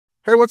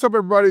Hey, what's up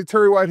everybody?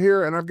 Terry White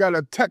here, and I've got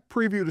a tech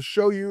preview to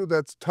show you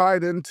that's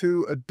tied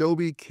into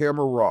Adobe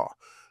Camera Raw.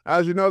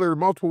 As you know, there are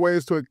multiple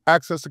ways to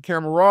access the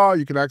Camera Raw.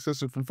 You can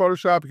access it from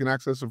Photoshop, you can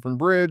access it from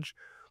Bridge,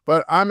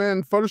 but I'm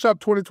in Photoshop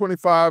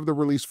 2025, the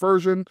release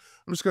version.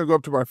 I'm just gonna go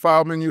up to my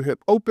file menu, hit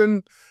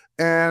open,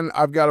 and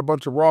I've got a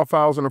bunch of raw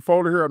files in a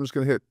folder here. I'm just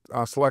gonna hit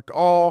select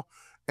all,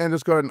 and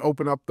just go ahead and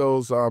open up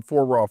those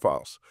 4 raw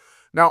files.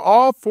 Now,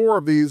 all 4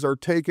 of these are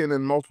taken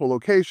in multiple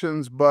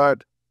locations,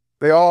 but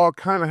they all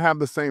kind of have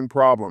the same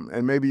problem,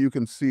 and maybe you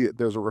can see it.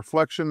 There's a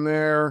reflection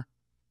there.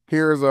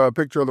 Here's a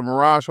picture of the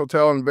Mirage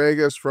Hotel in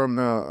Vegas from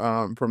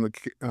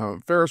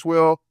the Ferris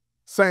wheel.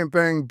 Same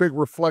thing, big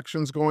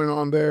reflections going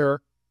on there.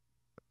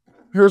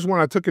 Here's one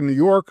I took in New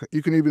York.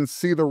 You can even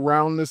see the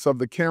roundness of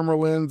the camera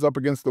lens up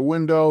against the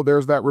window.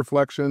 There's that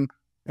reflection.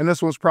 And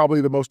this one's probably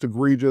the most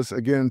egregious,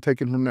 again,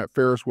 taken from that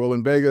Ferris wheel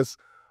in Vegas,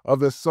 of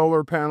this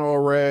solar panel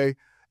array.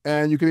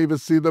 And you can even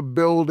see the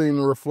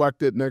building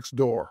reflected next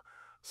door.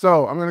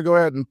 So I'm going to go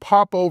ahead and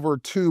pop over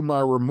to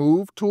my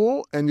remove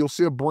tool, and you'll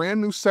see a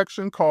brand new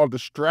section called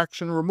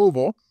distraction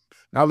removal.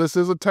 Now, this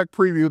is a tech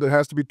preview that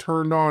has to be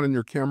turned on in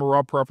your Camera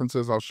Raw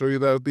preferences. I'll show you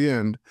that at the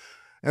end.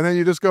 And then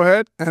you just go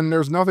ahead, and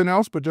there's nothing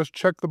else but just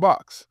check the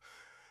box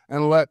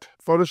and let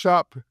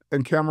Photoshop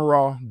and Camera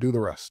Raw do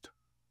the rest.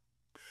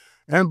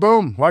 And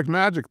boom, like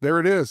magic, there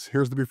it is.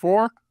 Here's the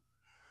before,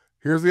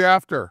 here's the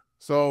after.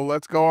 So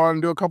let's go on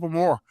and do a couple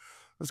more.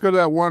 Let's go to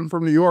that one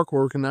from New York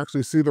where we can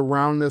actually see the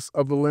roundness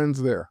of the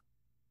lens there.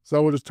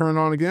 So we'll just turn it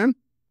on again.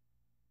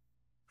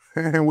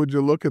 And would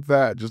you look at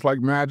that? Just like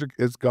magic,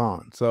 it's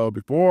gone. So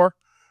before,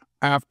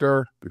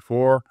 after,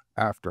 before,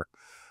 after.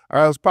 All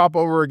right, let's pop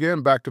over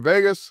again back to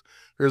Vegas.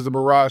 Here's the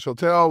Mirage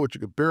Hotel, which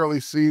you can barely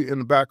see in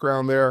the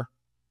background there.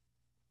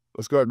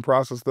 Let's go ahead and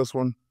process this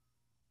one.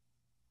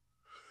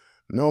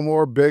 No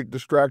more big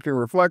distracting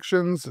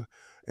reflections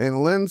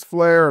and lens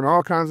flare and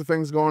all kinds of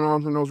things going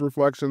on from those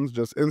reflections,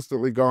 just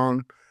instantly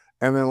gone.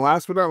 And then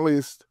last but not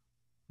least,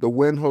 the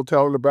Wynn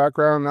Hotel in the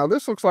background. Now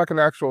this looks like an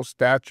actual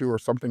statue or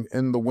something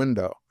in the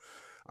window.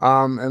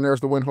 And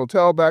there's the Wynn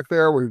Hotel back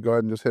there. We can go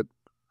ahead and just hit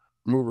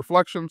remove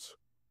reflections.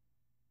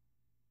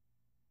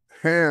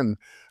 And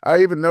I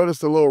even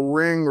noticed a little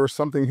ring or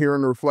something here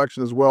in the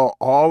reflection as well.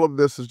 All of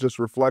this is just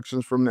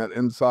reflections from that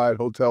inside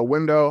hotel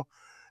window.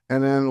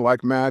 And then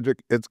like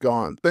magic, it's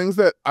gone. Things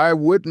that I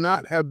would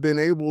not have been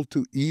able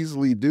to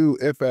easily do,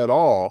 if at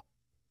all,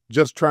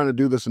 just trying to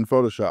do this in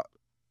Photoshop.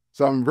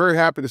 So I'm very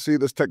happy to see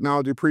this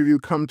technology preview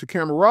come to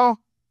Camera Raw.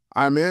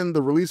 I'm in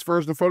the release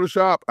version of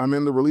Photoshop. I'm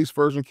in the release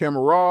version of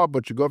Camera Raw,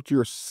 but you go up to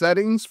your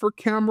settings for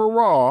Camera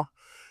Raw,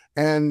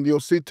 and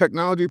you'll see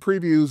technology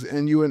previews,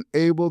 and you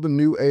enable the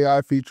new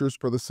AI features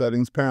for the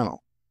settings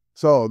panel.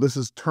 So this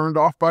is turned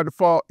off by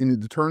default. You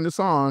need to turn this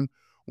on.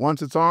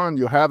 Once it's on,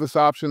 you'll have this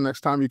option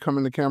next time you come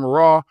into Camera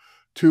Raw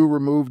to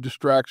remove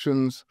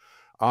distractions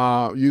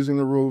using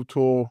the remove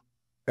tool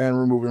and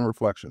removing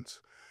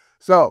reflections.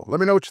 So let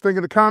me know what you think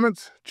in the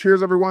comments.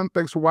 Cheers, everyone.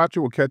 Thanks for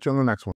watching. We'll catch you on the next one.